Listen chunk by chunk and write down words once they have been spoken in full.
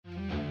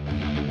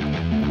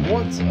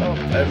What's up,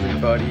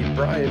 everybody?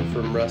 Brian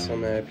from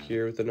WrestleMap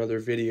here with another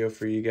video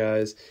for you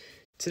guys.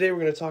 Today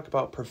we're going to talk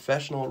about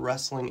professional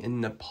wrestling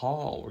in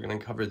Nepal. We're going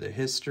to cover the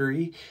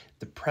history,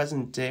 the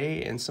present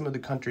day, and some of the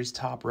country's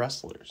top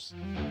wrestlers.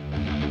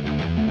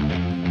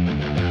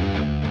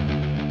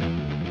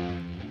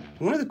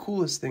 One of the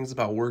coolest things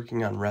about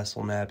working on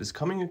WrestleMap is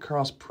coming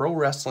across pro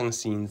wrestling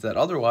scenes that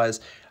otherwise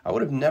I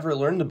would have never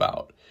learned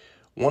about.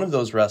 One of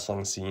those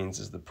wrestling scenes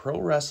is the pro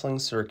wrestling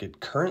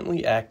circuit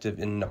currently active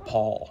in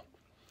Nepal.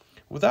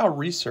 Without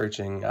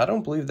researching, I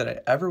don't believe that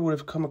I ever would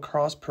have come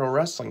across pro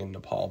wrestling in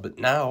Nepal, but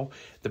now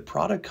the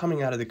product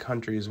coming out of the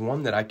country is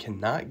one that I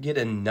cannot get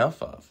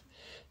enough of.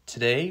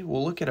 Today,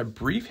 we'll look at a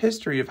brief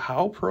history of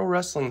how pro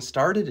wrestling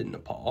started in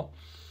Nepal,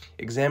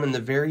 examine the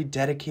very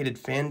dedicated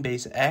fan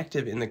base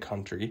active in the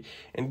country,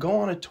 and go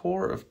on a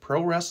tour of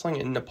pro wrestling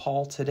in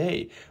Nepal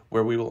today,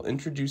 where we will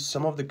introduce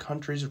some of the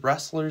country's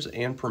wrestlers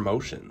and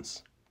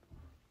promotions.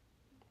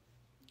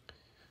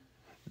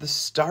 The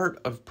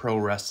start of pro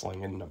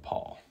wrestling in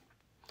Nepal.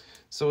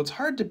 So it's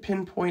hard to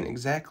pinpoint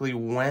exactly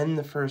when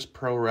the first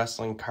pro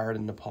wrestling card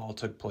in Nepal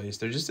took place.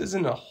 There just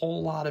isn't a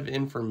whole lot of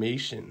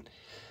information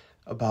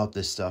about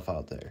this stuff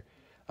out there.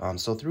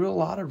 So through a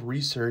lot of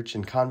research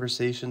and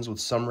conversations with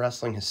some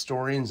wrestling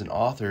historians and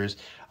authors,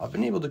 I've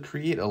been able to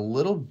create a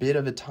little bit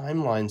of a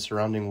timeline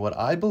surrounding what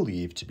I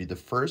believe to be the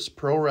first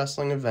pro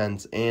wrestling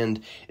events and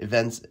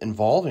events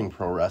involving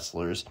pro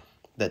wrestlers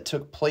that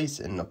took place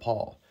in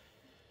Nepal.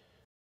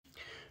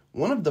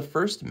 One of the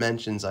first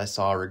mentions I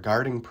saw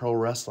regarding pro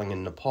wrestling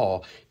in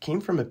Nepal came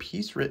from a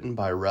piece written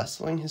by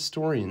wrestling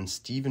historian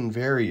Stephen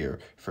Verrier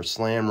for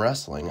Slam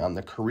Wrestling on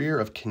the career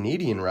of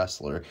Canadian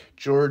wrestler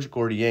George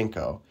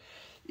Gordienko.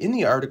 In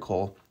the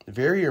article,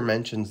 Verrier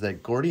mentions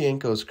that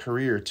Gordienko's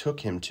career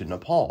took him to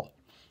Nepal.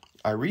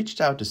 I reached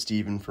out to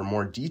Stephen for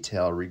more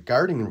detail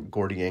regarding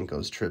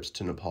Gordienko's trips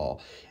to Nepal,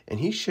 and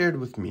he shared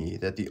with me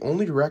that the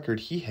only record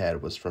he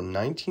had was from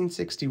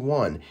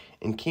 1961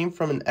 and came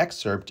from an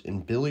excerpt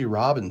in Billy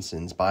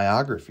Robinson's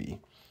biography.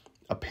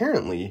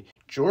 Apparently,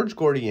 George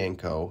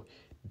Gordienko,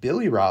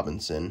 Billy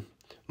Robinson,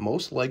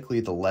 most likely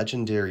the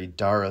legendary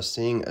Dara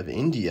Singh of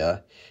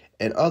India,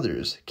 and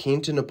others came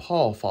to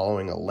Nepal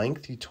following a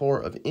lengthy tour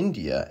of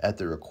India at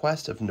the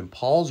request of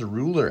Nepal's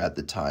ruler at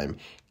the time,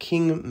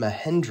 King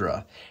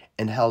Mahendra,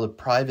 and held a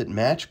private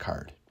match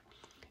card.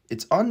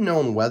 It's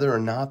unknown whether or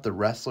not the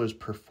wrestlers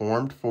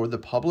performed for the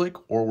public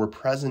or were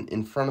present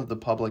in front of the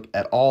public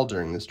at all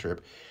during this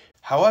trip.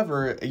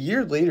 However, a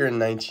year later in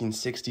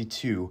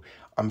 1962,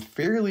 I'm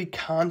fairly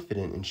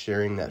confident in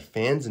sharing that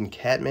fans in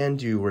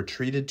Kathmandu were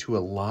treated to a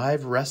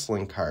live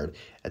wrestling card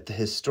at the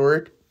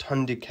historic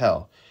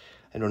Tundikhel.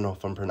 I don't know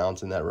if I'm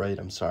pronouncing that right,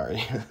 I'm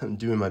sorry. I'm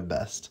doing my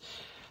best.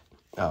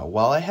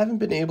 While I haven't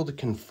been able to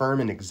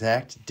confirm an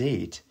exact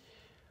date,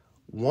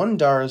 one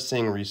Dara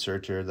Singh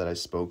researcher that I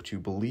spoke to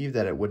believed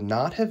that it would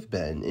not have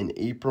been in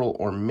April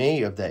or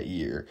May of that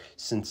year,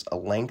 since a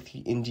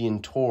lengthy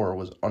Indian tour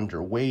was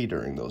underway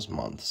during those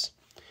months.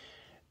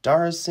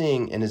 Dara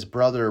Singh and his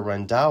brother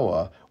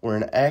Randhawa were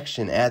in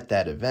action at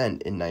that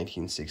event in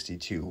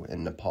 1962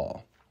 in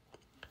Nepal.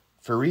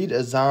 Farid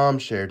Azam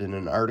shared in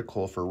an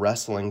article for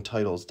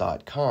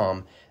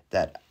WrestlingTitles.com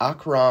that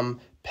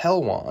Akram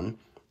Pahalwan,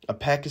 a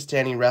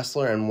Pakistani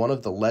wrestler and one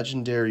of the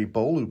legendary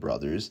Bolu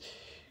brothers,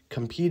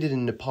 competed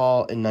in Nepal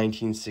in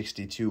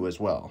 1962 as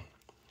well.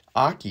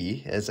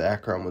 Aki, as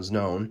Akram was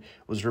known,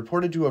 was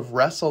reported to have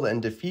wrestled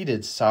and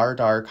defeated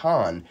Sardar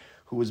Khan,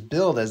 who was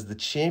billed as the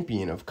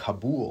champion of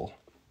Kabul.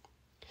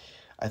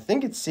 I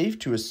think it's safe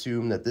to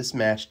assume that this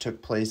match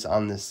took place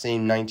on the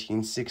same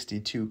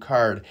 1962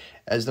 card,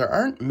 as there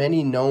aren't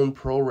many known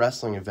pro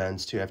wrestling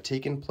events to have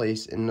taken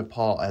place in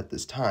Nepal at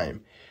this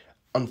time.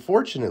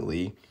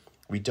 Unfortunately,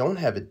 we don't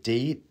have a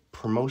date,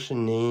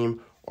 promotion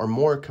name, or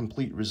more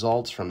complete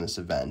results from this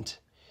event.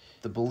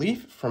 The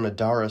belief from a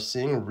Dara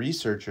Singh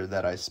researcher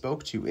that I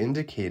spoke to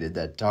indicated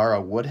that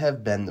Dara would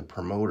have been the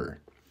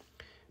promoter.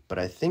 But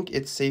I think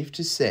it's safe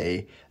to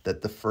say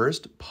that the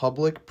first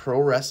public pro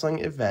wrestling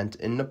event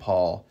in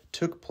Nepal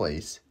took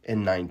place in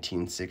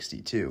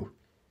 1962.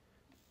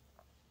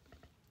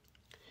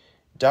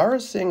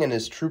 Dara Singh and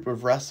his troupe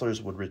of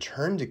wrestlers would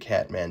return to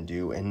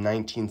Kathmandu in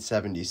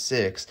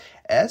 1976,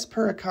 as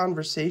per a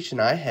conversation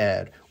I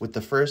had with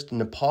the first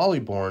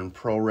Nepali-born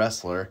pro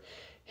wrestler,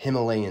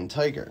 Himalayan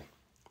Tiger.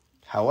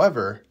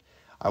 However,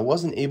 I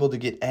wasn't able to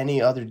get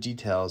any other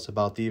details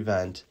about the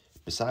event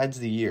besides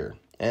the year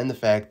and the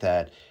fact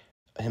that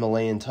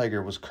Himalayan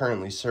Tiger was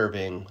currently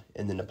serving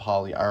in the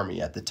Nepali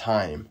army at the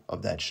time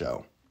of that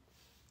show.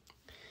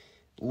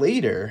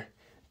 Later,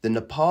 the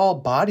Nepal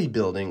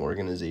Bodybuilding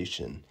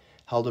Organization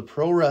held a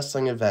pro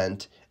wrestling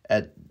event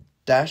at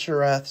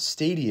Dasharath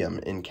Stadium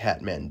in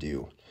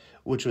Kathmandu,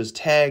 which was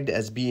tagged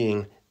as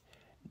being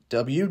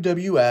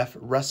WWF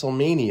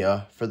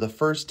WrestleMania for the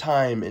first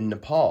time in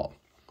Nepal,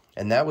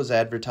 and that was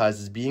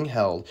advertised as being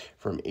held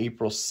from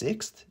April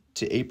 6th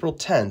to April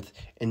 10th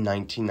in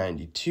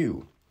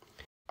 1992.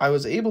 I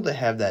was able to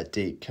have that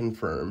date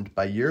confirmed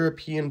by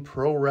European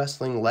pro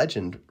wrestling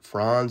legend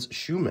Franz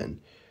Schumann.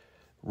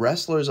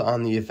 Wrestlers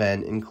on the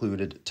event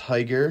included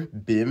Tiger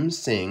Bhim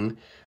Singh,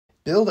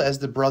 billed as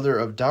the brother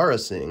of Dara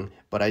Singh,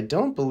 but I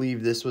don't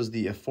believe this was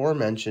the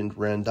aforementioned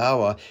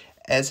Randhawa,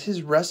 as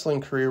his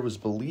wrestling career was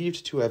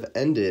believed to have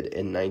ended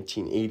in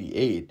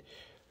 1988.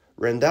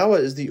 Randhawa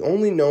is the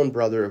only known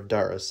brother of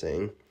Dara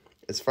Singh,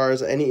 as far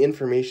as any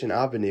information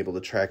I've been able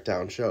to track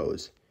down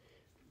shows.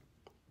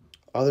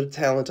 Other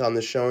talent on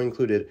the show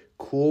included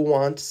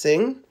Kulwant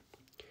Singh,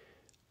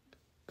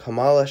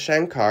 Kamala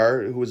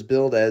Shankar, who was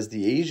billed as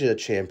the Asia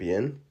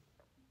champion,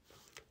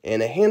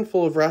 and a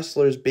handful of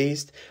wrestlers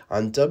based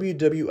on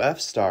WWF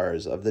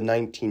stars of the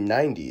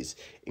 1990s,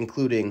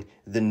 including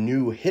the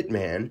new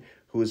Hitman,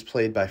 who was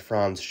played by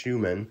Franz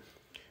Schumann,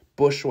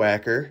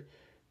 Bushwhacker,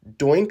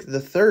 Doink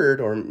the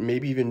Third, or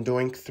maybe even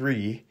Doink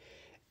 3,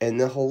 and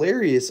the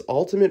hilarious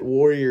Ultimate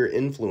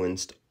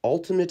Warrior-influenced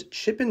Ultimate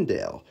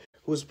Chippendale,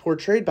 who was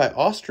portrayed by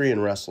Austrian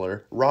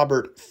wrestler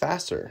Robert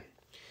Fasser.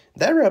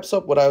 That wraps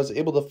up what I was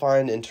able to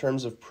find in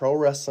terms of pro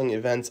wrestling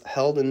events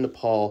held in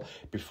Nepal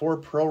before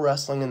pro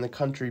wrestling in the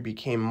country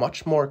became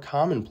much more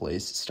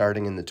commonplace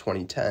starting in the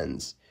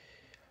 2010s.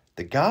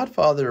 The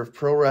godfather of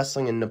pro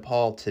wrestling in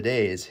Nepal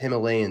today is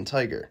Himalayan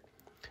Tiger,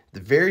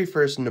 the very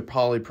first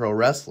Nepali pro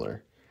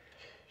wrestler.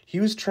 He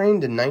was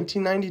trained in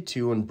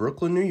 1992 in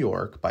Brooklyn, New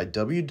York by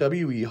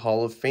WWE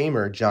Hall of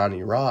Famer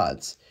Johnny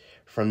Rodz.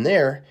 From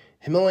there,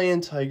 Himalayan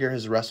Tiger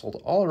has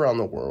wrestled all around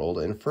the world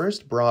and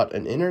first brought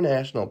an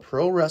international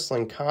pro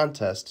wrestling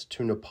contest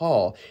to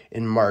Nepal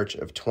in March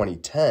of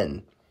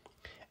 2010.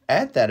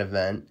 At that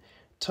event,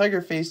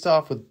 Tiger faced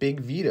off with Big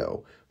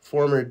Vito,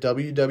 former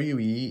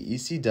WWE,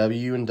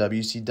 ECW, and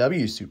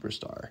WCW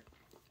superstar.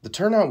 The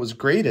turnout was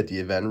great at the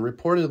event.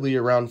 Reportedly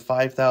around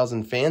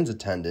 5,000 fans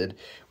attended,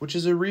 which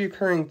is a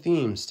recurring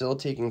theme still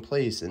taking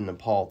place in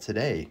Nepal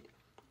today.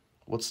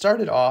 What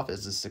started off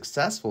as a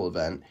successful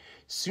event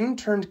soon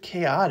turned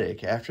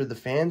chaotic after the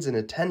fans in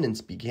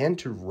attendance began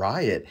to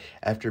riot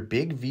after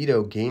Big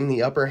Vito gained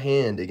the upper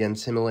hand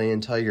against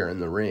Himalayan Tiger in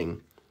the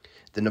ring.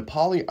 The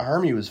Nepali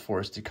army was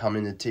forced to come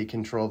in to take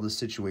control of the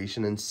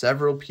situation, and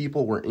several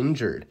people were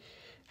injured.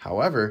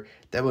 However,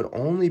 that would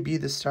only be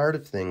the start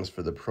of things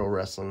for the pro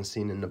wrestling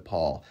scene in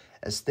Nepal,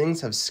 as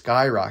things have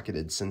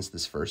skyrocketed since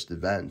this first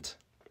event.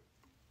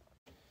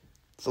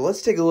 So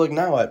let's take a look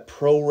now at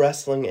pro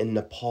wrestling in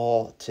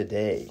Nepal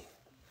today.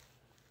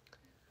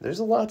 There's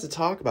a lot to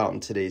talk about in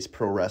today's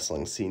pro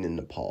wrestling scene in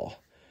Nepal.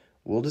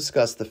 We'll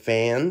discuss the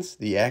fans,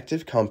 the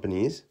active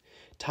companies,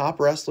 top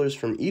wrestlers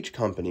from each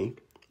company,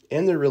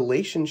 and the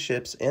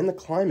relationships and the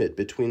climate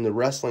between the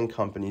wrestling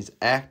companies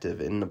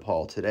active in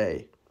Nepal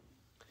today.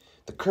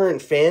 The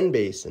current fan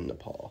base in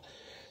Nepal.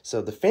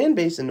 So the fan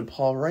base in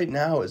Nepal right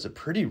now is a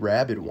pretty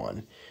rabid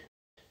one.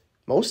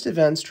 Most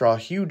events draw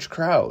huge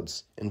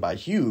crowds, and by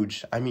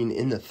huge, I mean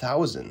in the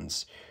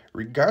thousands.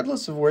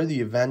 Regardless of where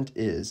the event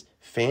is,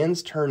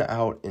 fans turn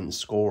out in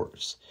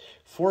scores.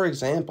 For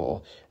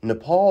example,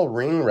 Nepal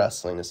Ring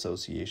Wrestling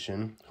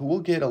Association, who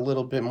we'll get a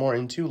little bit more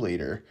into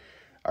later,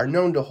 are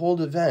known to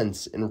hold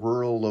events in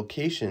rural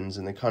locations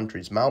in the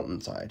country's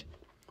mountainside.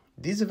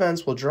 These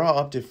events will draw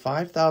up to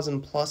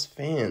 5,000 plus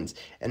fans,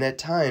 and at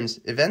times,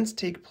 events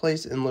take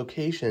place in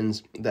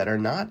locations that are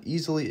not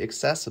easily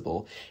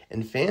accessible,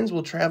 and fans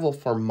will travel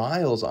for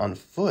miles on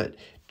foot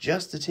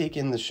just to take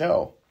in the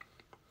show.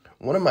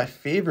 One of my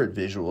favorite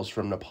visuals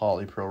from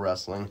Nepali pro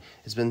wrestling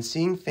has been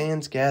seeing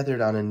fans gathered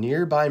on a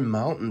nearby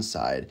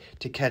mountainside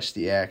to catch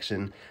the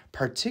action,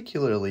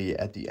 particularly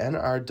at the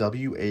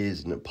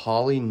NRWA's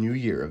Nepali New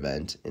Year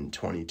event in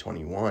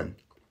 2021.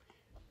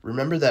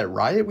 Remember that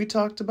riot we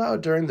talked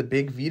about during the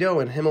Big Vito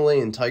and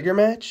Himalayan Tiger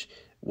match?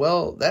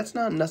 Well, that's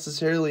not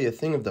necessarily a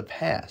thing of the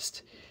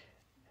past.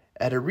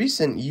 At a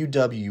recent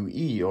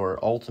UWE,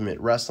 or Ultimate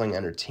Wrestling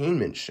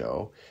Entertainment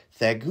show,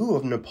 Thagu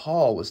of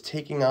Nepal was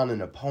taking on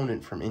an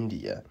opponent from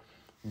India.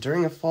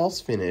 During a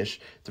false finish,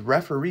 the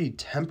referee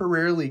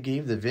temporarily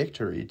gave the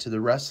victory to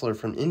the wrestler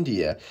from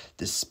India,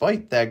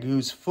 despite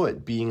Thagu's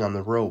foot being on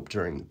the rope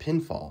during the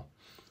pinfall.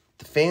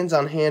 The fans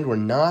on hand were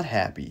not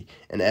happy,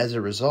 and as a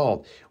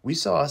result, we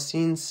saw a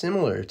scene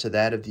similar to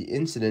that of the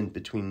incident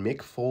between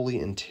Mick Foley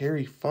and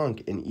Terry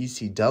Funk in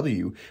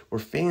ECW, where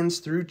fans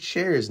threw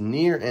chairs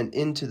near and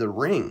into the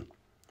ring.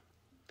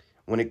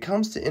 When it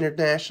comes to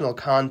international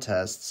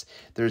contests,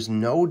 there's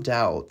no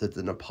doubt that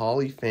the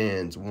Nepali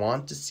fans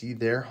want to see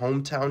their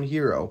hometown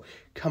hero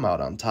come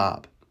out on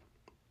top.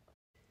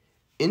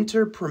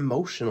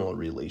 Interpromotional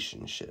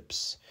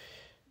relationships.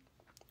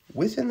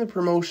 Within the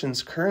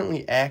promotions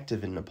currently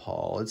active in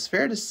Nepal, it's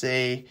fair to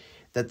say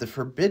that the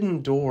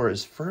forbidden door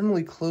is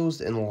firmly closed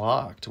and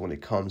locked when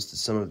it comes to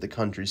some of the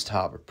country's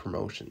top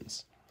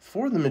promotions.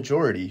 For the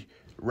majority,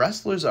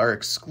 wrestlers are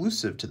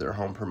exclusive to their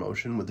home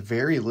promotion with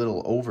very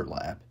little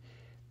overlap.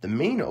 The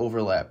main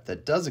overlap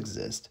that does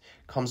exist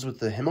comes with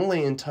the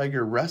Himalayan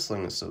Tiger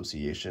Wrestling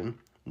Association,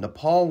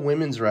 Nepal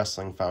Women's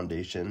Wrestling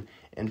Foundation,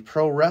 and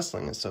Pro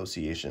Wrestling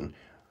Association,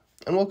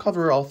 and we'll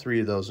cover all three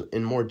of those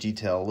in more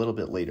detail a little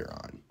bit later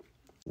on.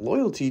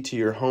 Loyalty to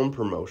your home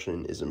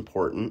promotion is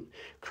important.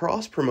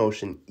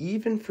 Cross-promotion,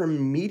 even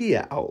from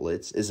media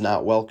outlets, is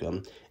not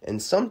welcome,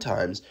 and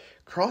sometimes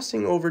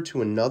crossing over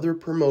to another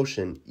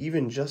promotion,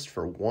 even just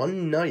for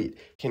one night,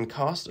 can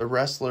cost a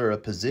wrestler a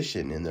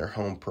position in their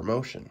home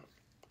promotion.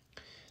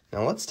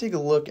 Now let's take a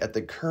look at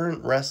the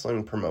current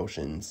wrestling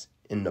promotions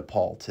in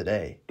Nepal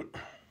today.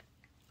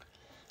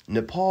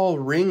 Nepal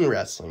Ring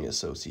Wrestling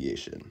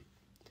Association.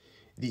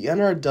 The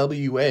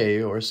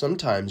NRWA, or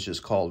sometimes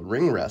just called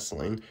Ring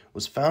Wrestling,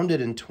 was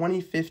founded in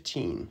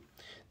 2015.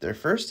 Their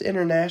first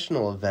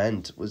international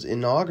event was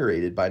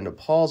inaugurated by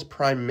Nepal's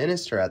Prime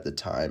Minister at the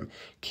time,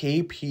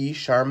 K.P.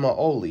 Sharma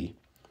Oli.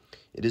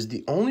 It is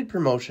the only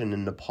promotion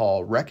in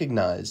Nepal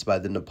recognized by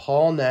the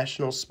Nepal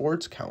National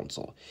Sports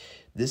Council.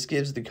 This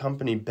gives the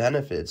company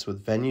benefits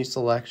with venue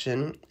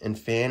selection and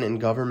fan and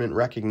government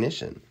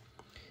recognition.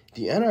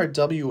 The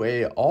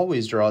NRWA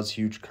always draws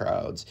huge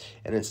crowds,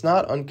 and it's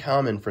not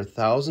uncommon for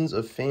thousands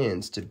of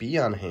fans to be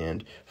on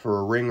hand for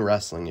a ring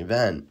wrestling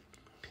event.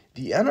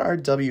 The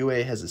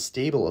NRWA has a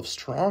stable of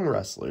strong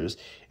wrestlers,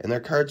 and their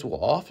cards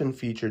will often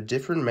feature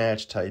different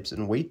match types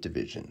and weight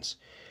divisions.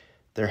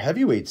 Their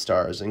heavyweight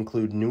stars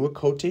include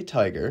Nuakote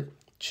Tiger,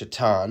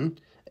 Chetan,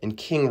 and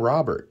King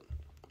Robert.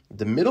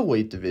 The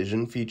middleweight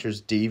division features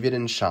David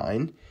and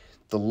Shine.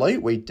 The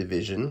lightweight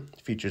division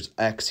features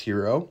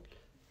X-Hero,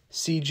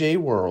 CJ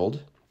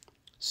World,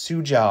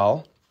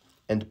 Sujal,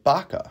 and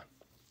Baka.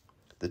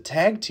 The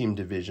tag team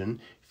division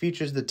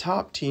features the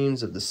top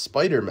teams of the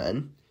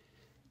Spider-Men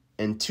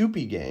and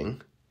Tupi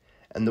Gang,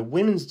 and the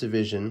women's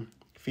division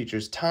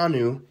features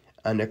Tanu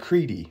and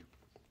Akriti.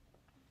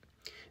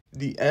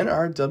 The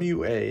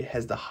NRWA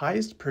has the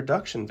highest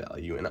production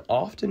value and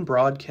often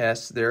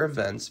broadcasts their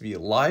events via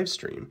live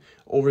stream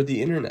over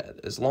the internet,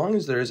 as long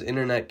as there is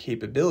internet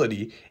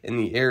capability in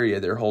the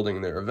area they're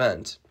holding their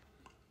event.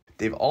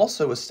 They've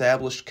also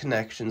established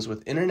connections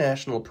with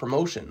international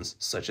promotions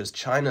such as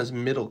China's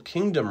Middle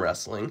Kingdom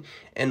Wrestling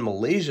and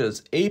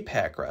Malaysia's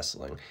APAC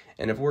Wrestling,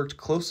 and have worked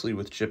closely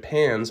with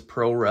Japan's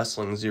Pro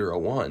Wrestling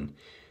 01.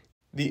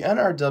 The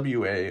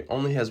NRWA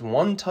only has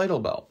one title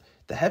belt,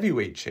 the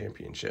Heavyweight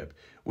Championship,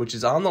 which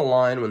is on the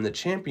line when the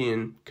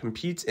champion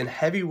competes in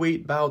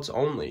heavyweight bouts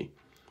only.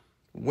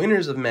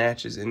 Winners of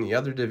matches in the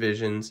other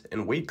divisions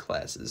and weight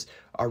classes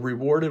are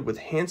rewarded with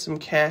handsome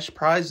cash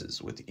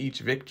prizes with each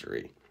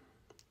victory.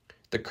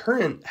 The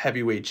current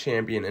heavyweight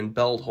champion and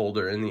belt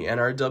holder in the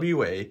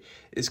NRWA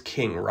is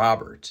King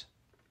Robert.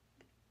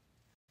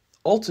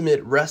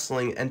 Ultimate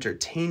Wrestling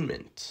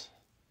Entertainment.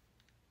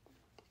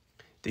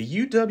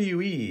 The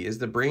UWE is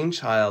the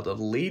brainchild of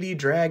Lady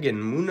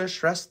Dragon Muna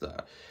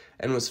Shrestha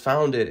and was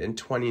founded in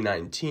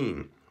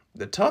 2019.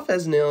 The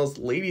tough-as-nails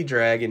Lady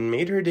Dragon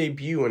made her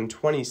debut in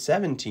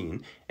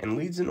 2017 and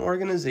leads an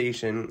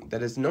organization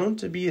that is known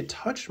to be a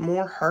touch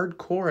more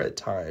hardcore at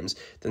times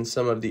than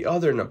some of the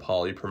other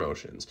Nepali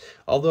promotions,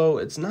 although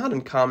it's not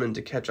uncommon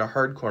to catch a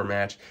hardcore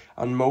match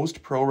on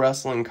most pro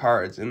wrestling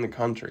cards in the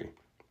country.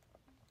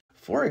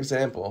 For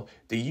example,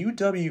 the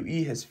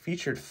UWE has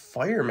featured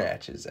fire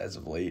matches as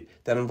of late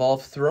that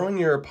involve throwing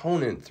your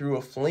opponent through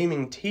a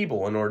flaming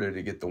table in order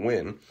to get the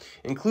win,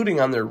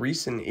 including on their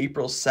recent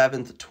April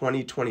 7th,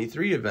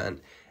 2023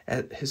 event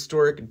at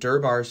historic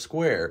Durbar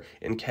Square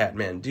in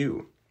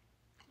Kathmandu.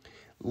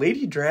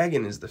 Lady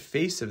Dragon is the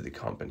face of the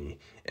company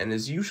and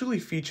is usually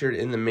featured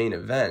in the main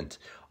event,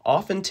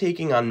 often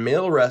taking on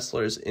male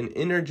wrestlers in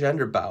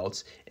intergender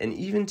bouts and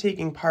even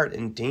taking part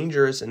in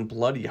dangerous and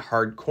bloody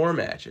hardcore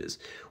matches,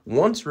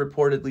 once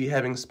reportedly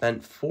having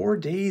spent 4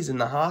 days in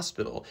the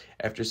hospital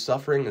after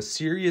suffering a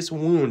serious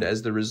wound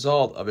as the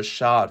result of a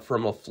shot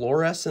from a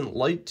fluorescent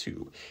light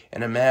tube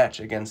in a match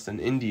against an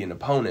Indian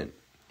opponent.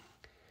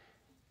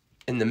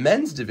 In the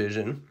men's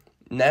division,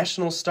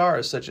 national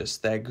stars such as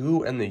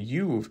Thagu and the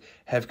Yuv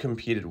have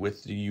competed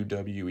with the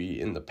UWE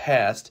in the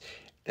past,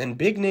 and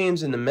big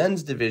names in the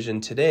men's division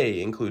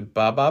today include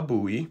Baba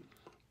Booey,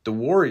 The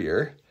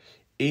Warrior,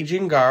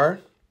 Ajangar,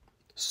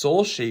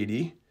 Soul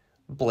Shady,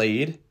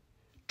 Blade,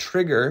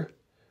 Trigger,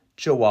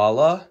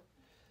 Jawala,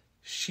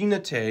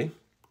 Shinate,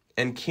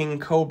 and King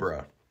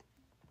Cobra.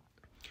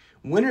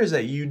 Winners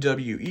at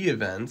UWE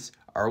events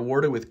are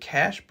awarded with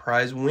cash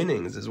prize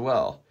winnings as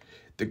well.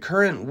 The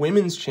current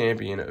women's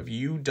champion of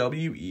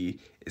UWE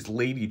is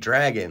Lady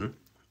Dragon,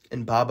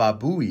 and Baba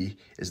Booey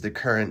is the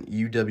current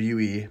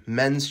UWE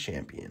men's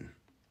champion.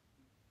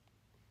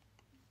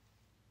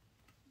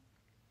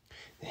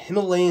 The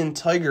Himalayan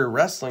Tiger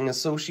Wrestling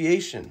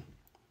Association.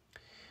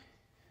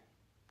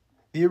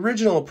 The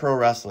original pro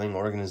wrestling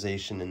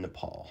organization in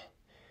Nepal.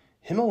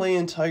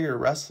 Himalayan Tiger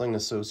Wrestling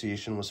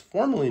Association was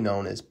formerly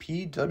known as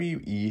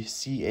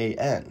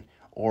PWECAN,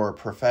 or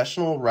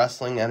Professional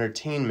Wrestling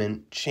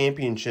Entertainment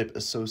Championship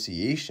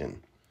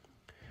Association.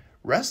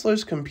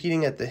 Wrestlers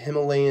competing at the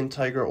Himalayan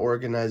Tiger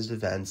organized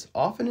events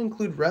often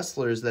include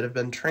wrestlers that have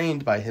been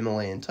trained by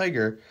Himalayan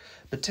Tiger,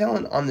 but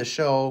talent on the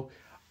show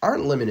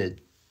aren't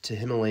limited to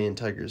Himalayan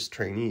Tiger's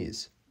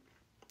trainees.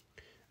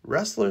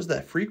 Wrestlers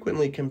that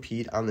frequently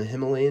compete on the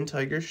Himalayan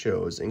Tiger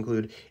shows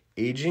include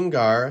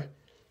Ajangar,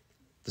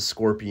 the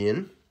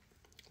Scorpion,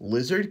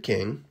 Lizard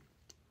King,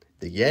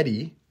 the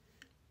Yeti,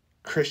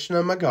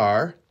 Krishna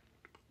Magar,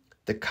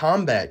 the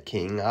Combat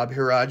King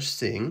Abhiraj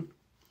Singh,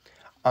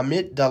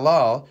 Amit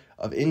Dalal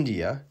of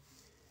India,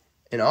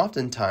 and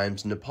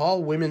oftentimes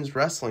Nepal Women's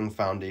Wrestling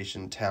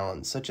Foundation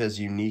talent such as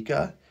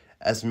Unika,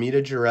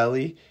 Asmita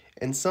Jareli,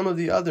 and some of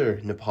the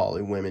other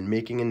Nepali women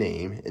making a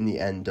name in the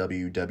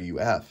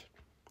NWWF.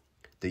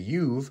 The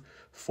Yuv,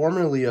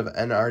 formerly of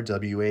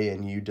NRWA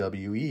and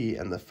UWE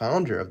and the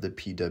founder of the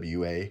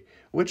PWA,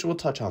 which we'll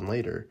touch on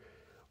later,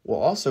 will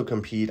also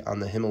compete on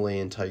the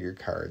Himalayan Tiger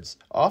cards,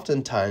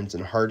 oftentimes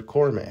in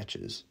hardcore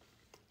matches.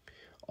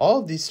 All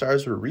of these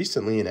stars were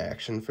recently in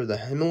action for the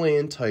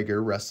Himalayan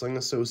Tiger Wrestling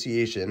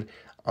Association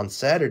on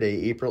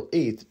Saturday, April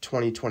 8th,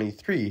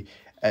 2023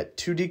 at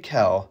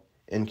Tudikel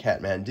in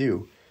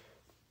Kathmandu.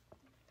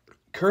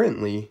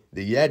 Currently,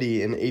 the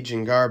Yeti and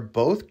Ajangar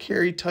both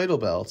carry title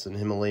belts in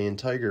Himalayan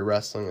Tiger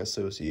Wrestling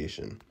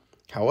Association.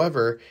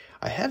 However,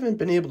 I haven't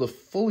been able to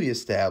fully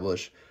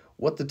establish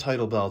what the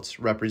title belts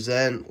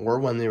represent or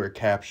when they were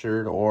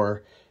captured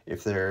or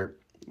if they're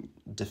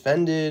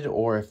defended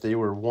or if they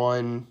were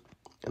won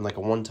in like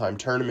a one-time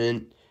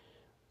tournament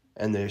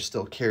and they're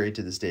still carried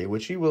to this day,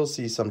 which you will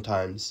see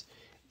sometimes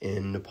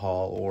in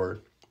Nepal or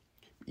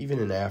even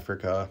in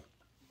Africa.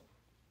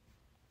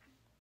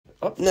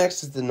 Up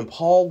next is the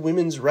Nepal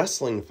Women's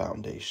Wrestling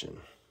Foundation.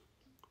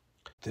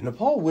 The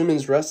Nepal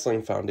Women's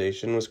Wrestling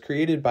Foundation was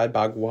created by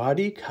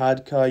Bhagwati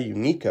Khadka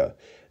Unika,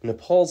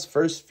 Nepal's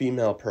first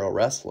female pro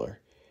wrestler.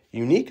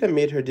 Unika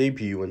made her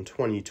debut in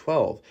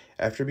 2012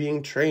 after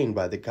being trained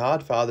by the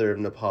godfather of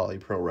Nepali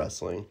pro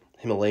wrestling,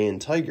 Himalayan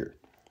Tiger.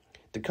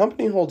 The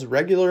company holds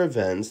regular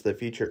events that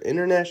feature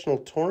international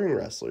touring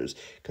wrestlers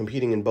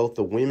competing in both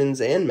the women's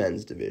and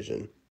men's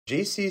division.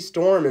 JC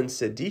Storm and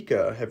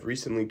Siddiqa have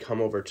recently come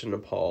over to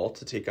Nepal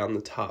to take on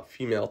the top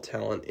female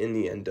talent in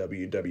the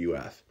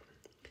NWWF.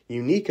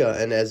 Unika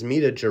and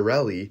Asmita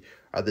Jareli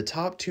are the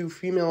top two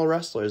female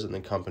wrestlers in the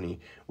company,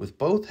 with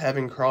both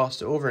having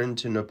crossed over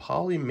into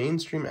Nepali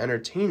mainstream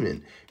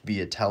entertainment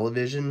via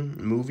television,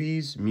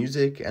 movies,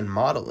 music, and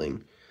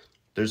modeling.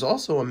 There's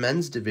also a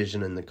men's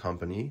division in the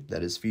company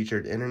that has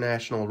featured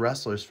international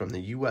wrestlers from the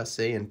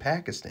USA and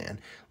Pakistan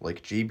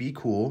like JB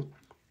Cool,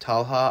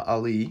 Talha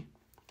Ali,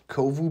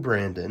 Kovu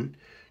Brandon,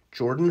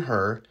 Jordan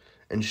Herr,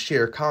 and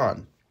Sher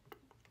Khan.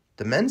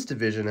 The men's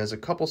division has a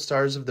couple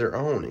stars of their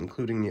own,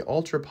 including the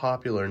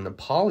ultra-popular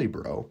Nepali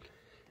Bro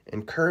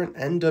and current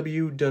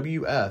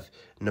NWWF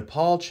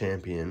Nepal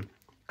champion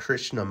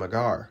Krishna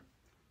Magar.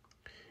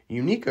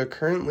 Unika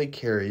currently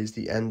carries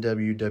the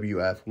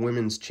NWWF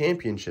Women's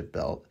Championship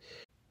belt,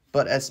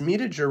 but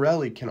Asmita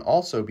Jareli can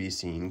also be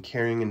seen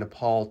carrying a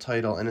Nepal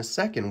title and a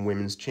second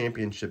Women's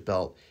Championship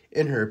belt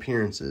in her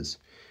appearances.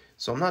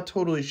 So I'm not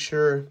totally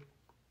sure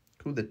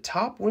who the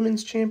top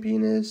women's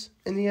champion is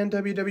in the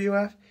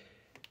NWWF,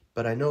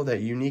 but I know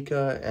that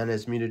Unika and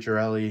Asmita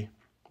Jareli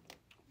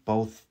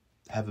both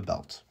have a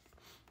belt.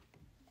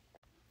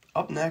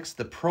 Up next,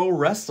 the Pro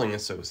Wrestling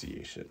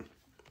Association.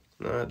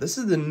 This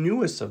is the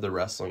newest of the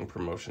wrestling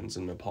promotions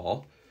in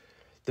Nepal.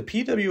 The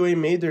PWA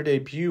made their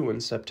debut in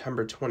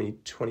September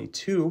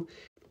 2022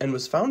 and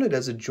was founded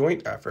as a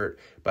joint effort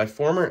by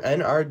former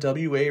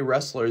NRWA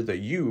wrestler The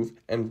Yuv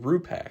and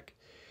Rupak.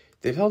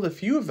 They've held a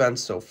few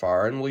events so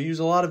far and will use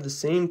a lot of the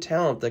same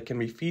talent that can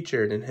be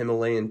featured in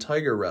Himalayan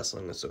Tiger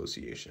Wrestling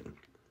Association.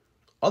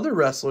 Other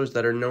wrestlers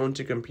that are known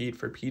to compete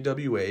for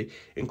PWA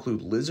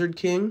include Lizard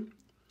King,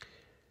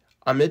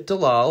 Amit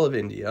Dalal of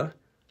India,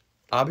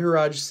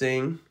 Abhiraj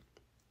Singh,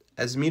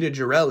 Asmita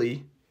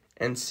Jareli,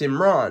 and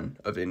Simran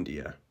of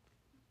India.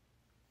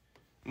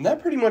 And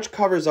that pretty much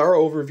covers our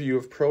overview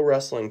of pro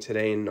wrestling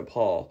today in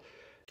Nepal.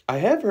 I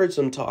have heard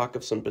some talk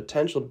of some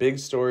potential big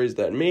stories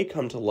that may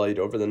come to light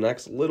over the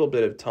next little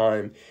bit of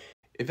time.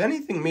 If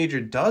anything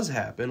major does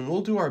happen,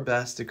 we'll do our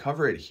best to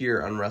cover it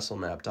here on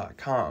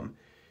WrestleMap.com.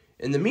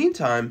 In the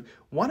meantime,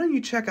 why don't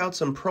you check out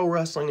some pro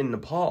wrestling in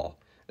Nepal?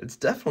 It's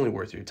definitely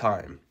worth your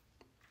time.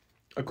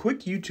 A quick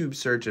YouTube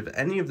search of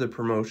any of the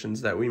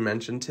promotions that we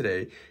mentioned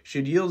today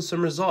should yield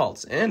some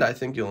results, and I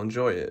think you'll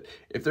enjoy it.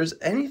 If there's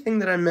anything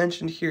that I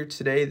mentioned here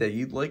today that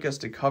you'd like us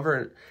to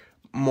cover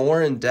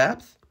more in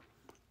depth,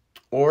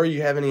 or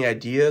you have any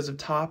ideas of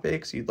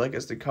topics you'd like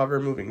us to cover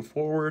moving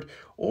forward,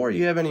 or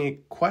you have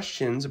any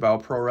questions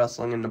about pro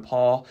wrestling in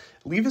Nepal,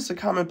 leave us a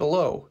comment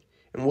below,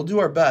 and we'll do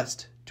our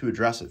best to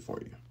address it for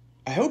you.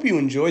 I hope you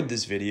enjoyed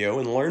this video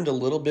and learned a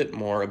little bit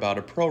more about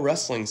a pro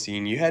wrestling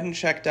scene you hadn't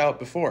checked out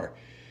before.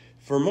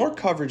 For more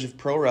coverage of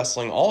pro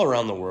wrestling all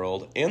around the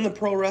world and the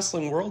Pro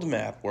Wrestling World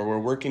Map, where we're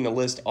working to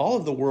list all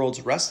of the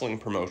world's wrestling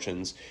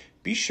promotions,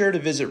 be sure to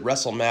visit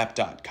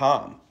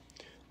WrestleMap.com.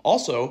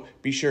 Also,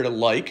 be sure to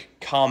like,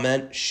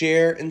 comment,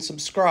 share, and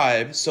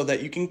subscribe so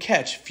that you can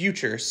catch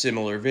future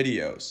similar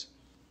videos.